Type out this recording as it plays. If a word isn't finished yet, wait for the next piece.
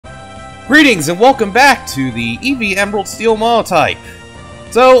Greetings and welcome back to the Eevee Emerald Steel Monotype.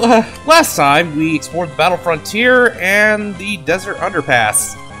 So, last time we explored the Battle Frontier and the Desert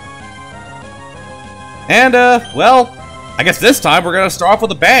Underpass. And, well, I guess this time we're gonna start off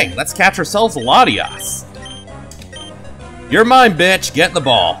with a bang. Let's catch ourselves a Latias. You're mine, bitch. Get in the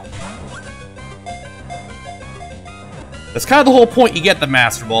ball. That's kind of the whole point you get the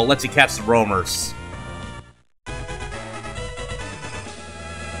Master Ball. It lets you catch the roamers.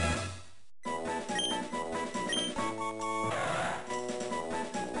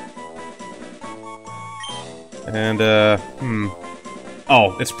 And,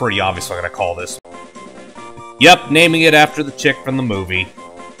 oh, it's pretty obvious what I'm gonna call this. Yep, naming it after the chick from the movie.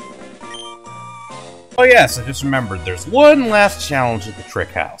 Oh yes, I just remembered, there's one last challenge at the Trick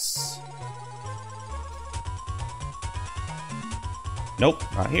House. Nope,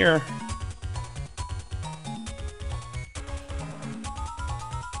 not here.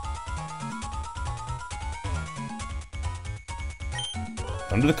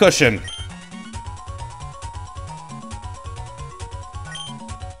 Under the cushion.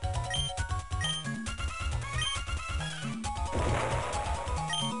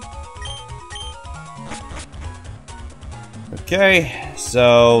 Okay,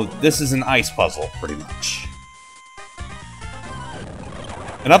 so this is an ice puzzle, pretty much.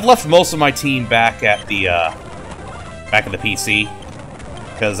 And I've left most of my team back at the PC,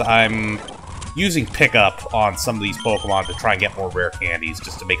 because I'm using pickup on some of these Pokemon to try and get more rare candies,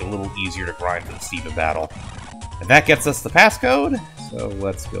 just to make it a little easier to grind for the Steven battle. And that gets us the passcode, so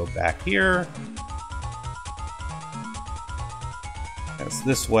let's go back here. That's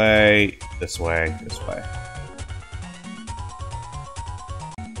this way, this way, this way.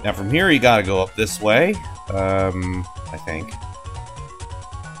 Now from here you gotta go up this way, I think.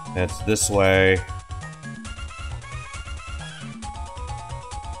 It's this way.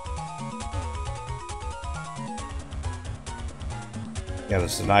 Yeah,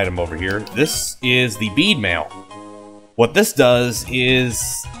 there's an item over here. This is the bead mail. What this does is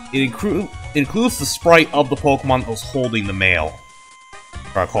it includes the sprite of the Pokemon that was holding the mail,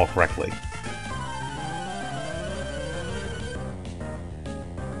 if I recall correctly.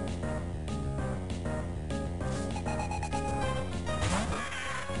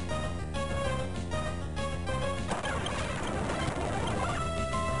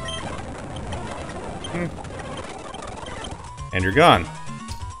 And you're gone.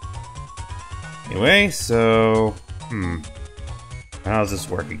 Anyway, so... How does this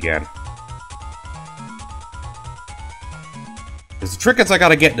work again? Because the trick is I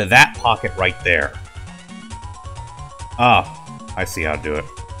gotta get into that pocket right there. Ah, I see how to do it.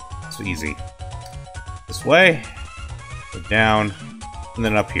 It's easy. This way, go down, and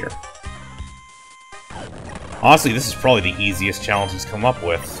then up here. Honestly, this is probably the easiest challenge he's come up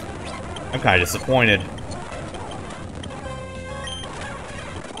with. I'm kinda disappointed.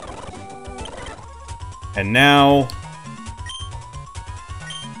 And now...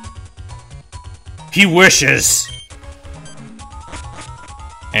 he wishes!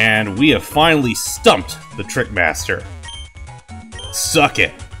 And we have finally stumped the Trick Master. Suck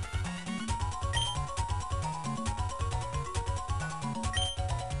it!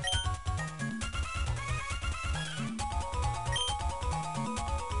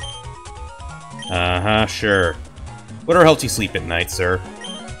 Uh-huh, sure. Whatever helps you sleep at night, sir.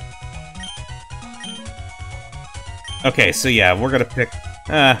 Okay, so yeah, we're gonna pick...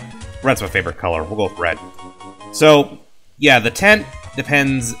 red's my favorite color. We'll go with red. So, yeah, the tent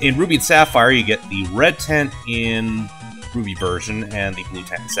depends... In Ruby and Sapphire, you get the red tent in Ruby version, and the blue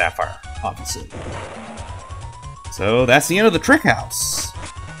tent in Sapphire, obviously. So, that's the end of the Trick House.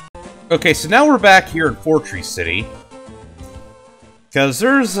 Okay, so now we're back here in Fortree City. Because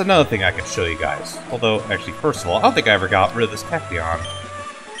there's another thing I can show you guys. Although, actually, first of all, I don't think I ever got rid of this Kecleon.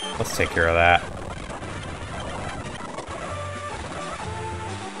 Let's take care of that.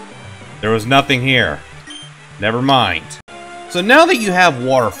 There was nothing here. Never mind. So now that you have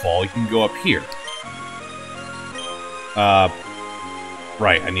Waterfall, you can go up here.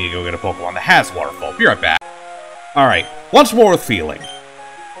 Right, I need to go get a Pokemon that has Waterfall. Be right back. Alright, once more with feeling.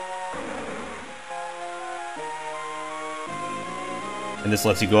 And this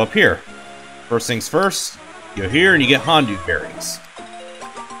lets you go up here. First things first, you go here and you get Hondu berries.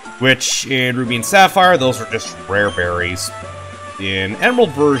 Which, in Ruby and Sapphire, those are just rare berries. In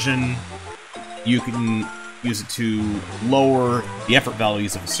Emerald version, you can use it to lower the effort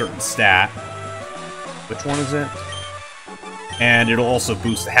values of a certain stat. Which one is it? And it'll also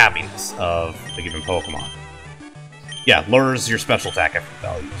boost the happiness of the given Pokemon. Yeah, lowers your special attack effort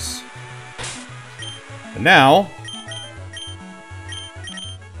values. And now...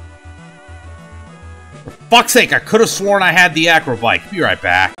 For fuck's sake, I could have sworn I had the acrobike. Be right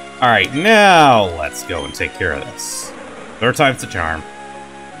back. Alright, now let's go and take care of this. Third time's the charm.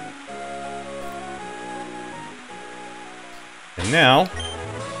 And now,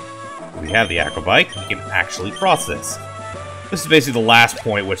 we have the acrobike, we can actually cross this. This is basically the last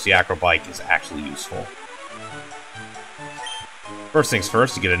point which the acrobike is actually useful. First things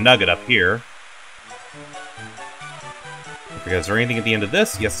first, you get a nugget up here. Is there anything at the end of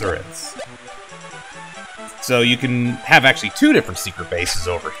this? Yes, there is. So you can have actually two different secret bases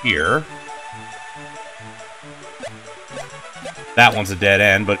over here. That one's a dead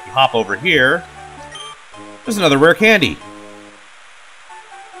end, but if you hop over here, there's another rare candy.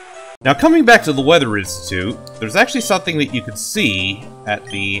 Now, coming back to the Weather Institute, there's actually something that you can see at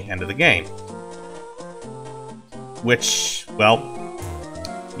the end of the game. Which, well,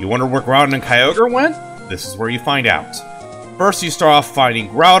 you wonder where Groudon and Kyogre went? This is where you find out. First, you start off finding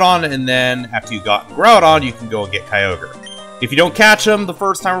Groudon, and then after you got Groudon, you can go and get Kyogre. If you don't catch them the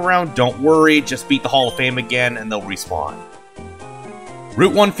first time around, don't worry, just beat the Hall of Fame again, and they'll respawn.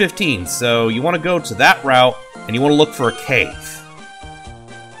 Route 115, so you want to go to that route, and you want to look for a cave.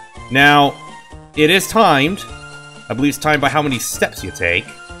 Now, it is timed. I believe it's timed by how many steps you take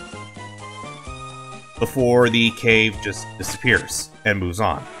before the cave just disappears and moves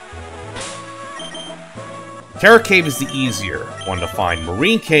on. Terra Cave is the easier one to find.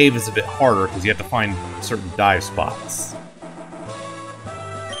 Marine Cave is a bit harder because you have to find certain dive spots.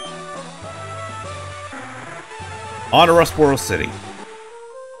 On to Rustboro City.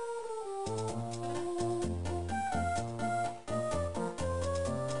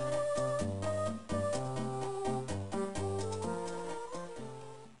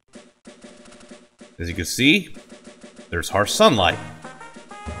 As you can see, there's harsh sunlight.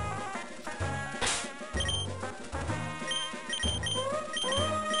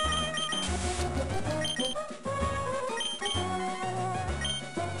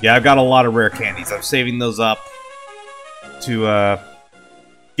 Yeah, I've got a lot of rare candies. I'm saving those up to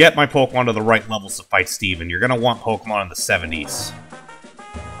get my Pokemon to the right levels to fight Steven. You're going to want Pokemon in the 70s.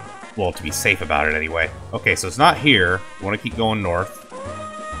 Well, to be safe about it anyway. Okay, so it's not here. You want to keep going north.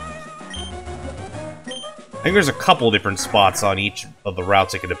 I think there's a couple different spots on each of the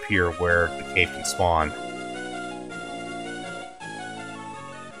routes that could appear where the cave can spawn.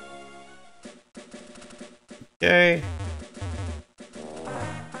 Okay.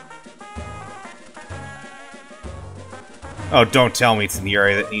 Oh, don't tell me it's in the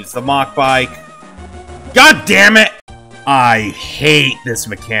area that needs the Mach Bike. God damn it! I hate this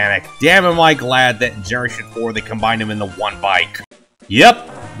mechanic. Damn, am I glad that in Generation 4 they combined them into one bike.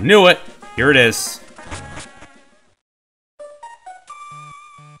 Yep, knew it. Here it is.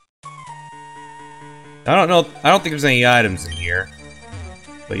 I don't think there's any items in here.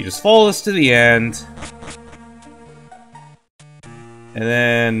 But you just follow this to the end. And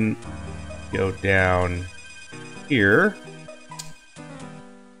then go down here.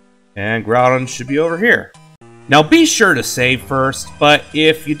 And Groudon should be over here. Now be sure to save first, but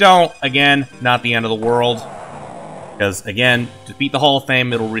if you don't, again, not the end of the world. Because, again, to beat the Hall of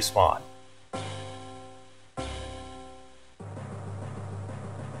Fame, it'll respawn.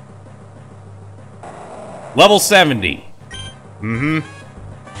 Level 70. Mm-hmm.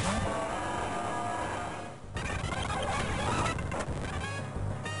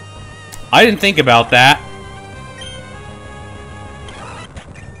 I didn't think about that.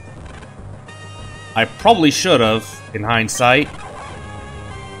 I probably should have, in hindsight.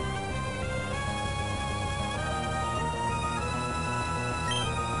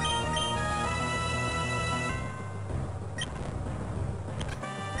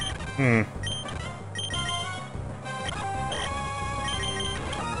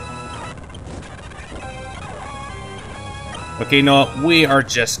 Okay, no, we are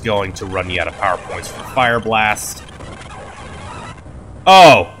just going to run you out of power points for Fire Blast.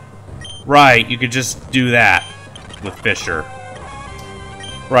 Oh! Right, you could just do that with Fisher.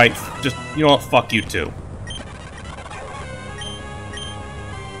 Right, just, you know what, fuck you too.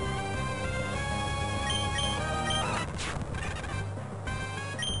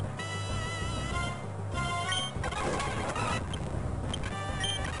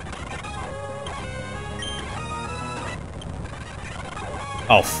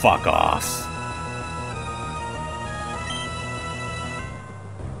 Oh, fuck off.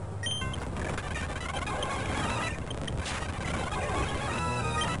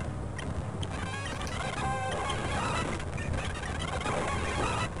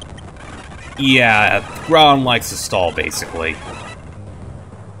 Yeah, Groudon likes to stall, basically.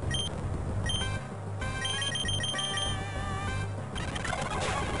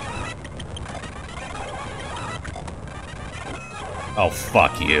 Oh,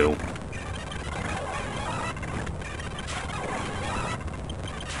 fuck you.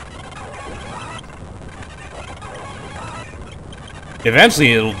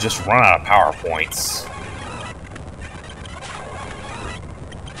 Eventually, it'll just run out of power points.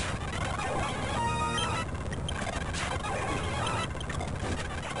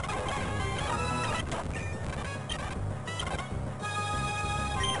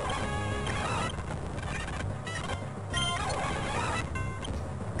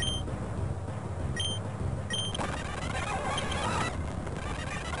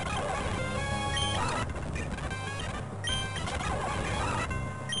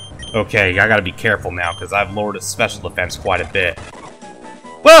 Okay, I gotta be careful now, because I've lowered his special defense quite a bit.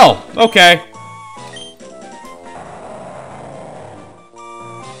 Well, okay.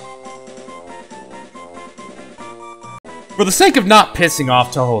 For the sake of not pissing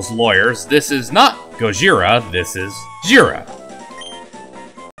off Toho's lawyers, this is not Gojira, this is Jira.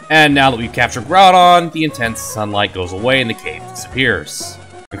 And now that we've captured Groudon, the intense sunlight goes away and the cave disappears.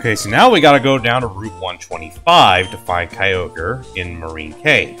 Okay, so now we gotta go down to Route 125 to find Kyogre in Marine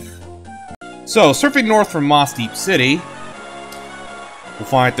Cave. So, surfing north from Moss Deep City, we'll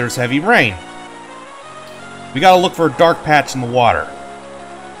find there's heavy rain. We gotta look for a dark patch in the water.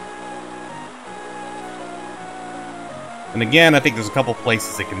 And again, I think there's a couple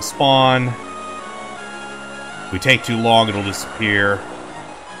places it can spawn. If we take too long, it'll disappear.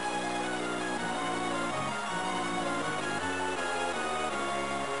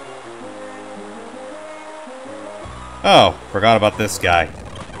 Oh, forgot about this guy.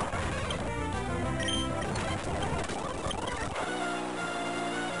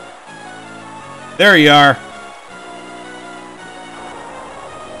 There you are.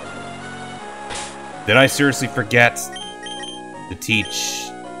 Did I seriously forget to teach...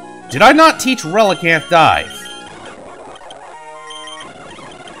 Did I not teach Relicanth Dive?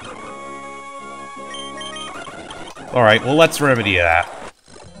 Alright, well let's remedy that.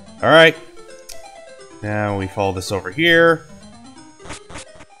 Alright. Now we follow this over here.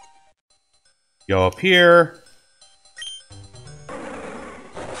 Go up here.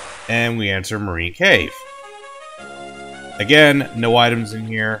 And we enter Marine Cave. Again, no items in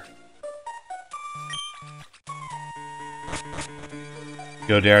here.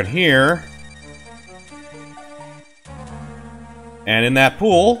 Go down here. And in that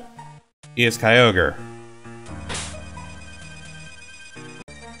pool is Kyogre.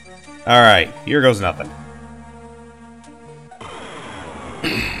 Alright, here goes nothing.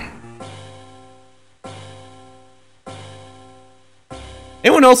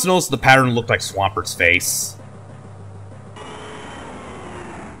 Anyone else notice the pattern looked like Swampert's face?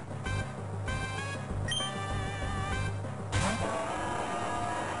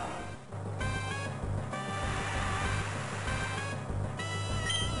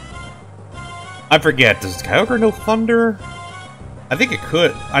 I forget, does Kyogre know Thunder? I think it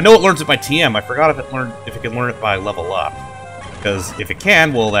could. I know it learns it by TM. I forgot if it can learn it by level up. Because if it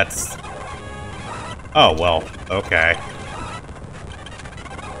can, well, that's... Oh, well, okay.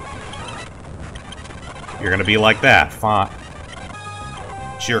 You're gonna be like that, fine.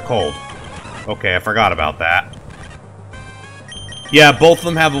 Sheer cold. Okay, I forgot about that. Yeah, both of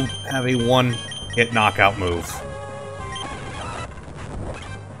them have a one-hit knockout move.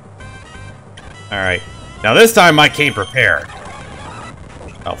 Alright. Now this time I came prepared.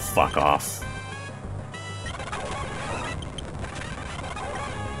 Oh, fuck off.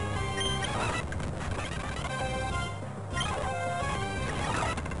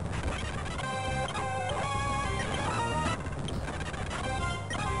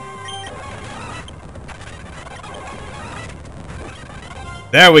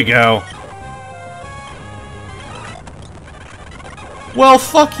 There we go. Well,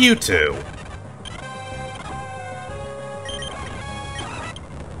 fuck you two.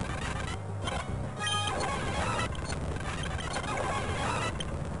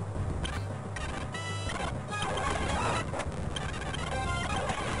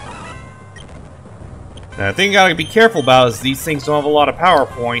 Now, the thing you gotta be careful about is these things don't have a lot of power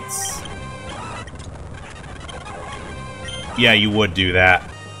points. Yeah, you would do that.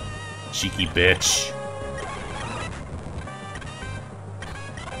 Cheeky bitch.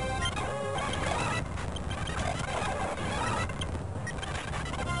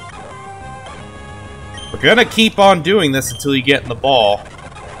 We're gonna keep on doing this until you get in the ball.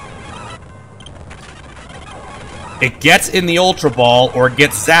 It gets in the Ultra Ball, or it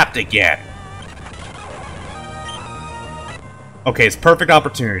gets zapped again. Okay, it's perfect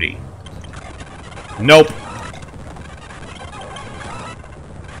opportunity. Nope.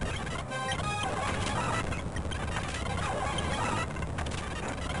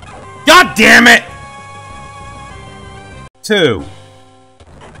 damn it! 2.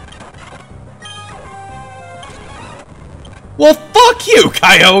 Well, fuck you,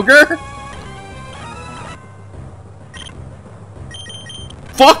 Kyogre!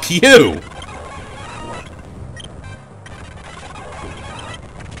 Fuck you!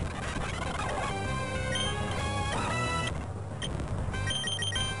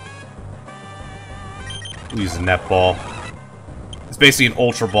 Use a net ball. It's basically an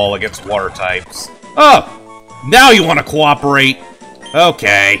ultra ball against water types. Oh! Now you want to cooperate!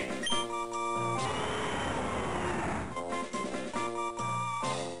 Okay.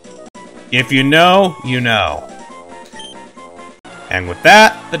 If you know, you know. And with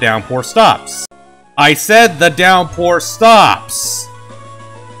that, the downpour stops. I said the downpour stops!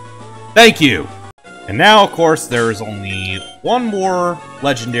 Thank you! And now, of course, there is only one more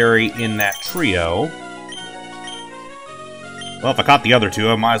legendary in that trio. Well, if I caught the other two,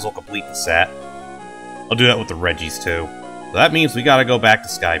 I might as well complete the set. I'll do that with the Reggies, too. So that means we gotta go back to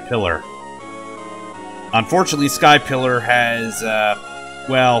Sky Pillar. Unfortunately, Sky Pillar has,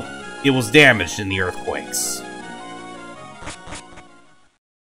 well, it was damaged in the earthquakes.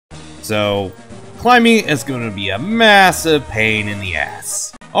 So, climbing is going to be a massive pain in the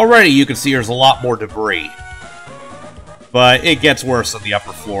ass. Already, you can see there's a lot more debris. But it gets worse on the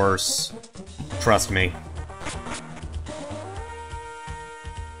upper floors. Trust me.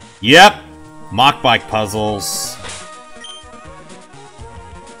 Yep! Mock bike puzzles.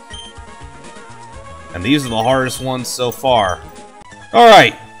 And these are the hardest ones so far.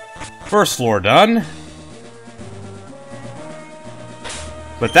 Alright, first floor done.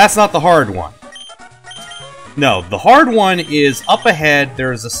 But that's not the hard one. No, the hard one is up ahead.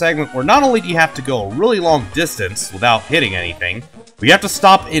 There's a segment where not only do you have to go a really long distance without hitting anything, but you have to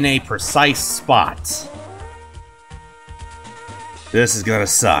stop in a precise spot. This is gonna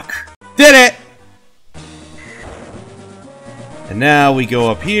suck. Did it! And now we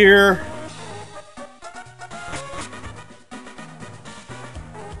go up here.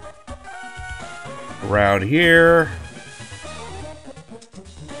 Around here.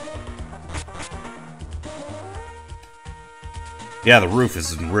 Yeah, the roof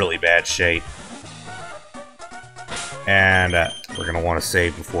is in really bad shape. And we're gonna want to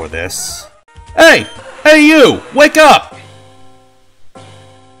save before this. Hey! Hey you! Wake up!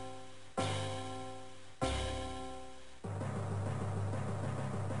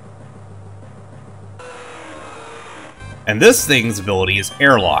 And this thing's ability is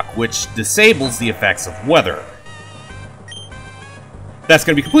Airlock, which disables the effects of weather. That's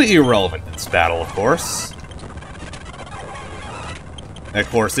going to be completely irrelevant in this battle, of course. And of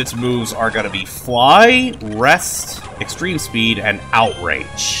course, its moves are going to be Fly, Rest, Extreme Speed, and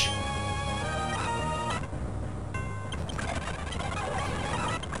Outrage.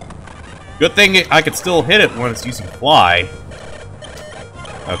 Good thing I could still hit it when it's using Fly.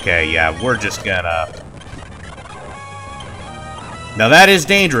 Okay, yeah, we're just gonna... Now that is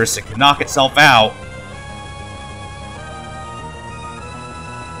dangerous, it can knock itself out.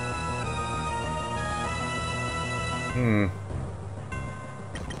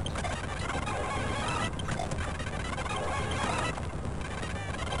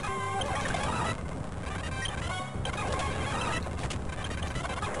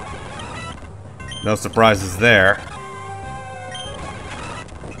 No surprises there.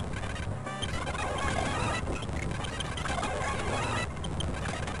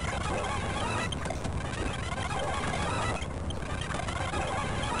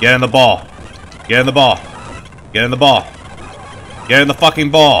 Get in the ball. Get in the ball. Get in the ball. Get in the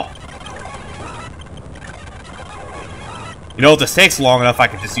fucking ball. You know, if this takes long enough, I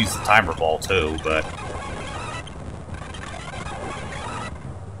could just use the timer ball too, but...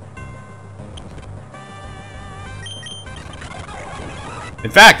 In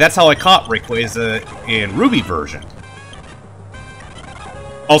fact, that's how I caught Rayquaza in Ruby version.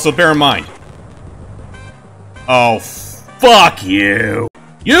 Also, bear in mind. Oh, fuck you!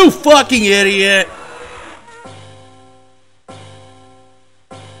 You fucking idiot!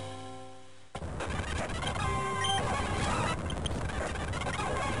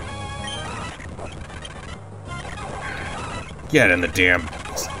 Get in the damn...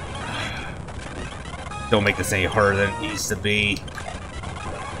 Don't make this any harder than it needs to be.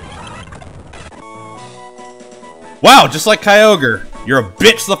 Wow, just like Kyogre. You're a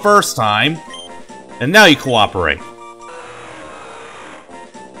bitch the first time, and now you cooperate.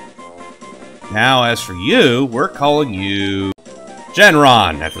 Now, as for you, we're calling you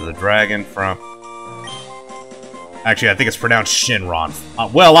Shenron, after the dragon from... Actually, I think it's pronounced Shinron.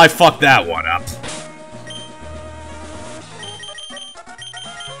 Well, I fucked that one up.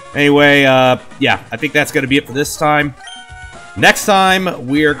 Anyway, yeah, I think that's going to be it for this time. Next time,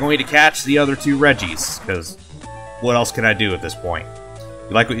 we're going to catch the other 2 Reggies, because what else can I do at this point? If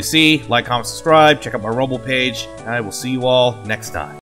you like what you see, like, comment, subscribe, check out my Rumble page, and I will see you all next time.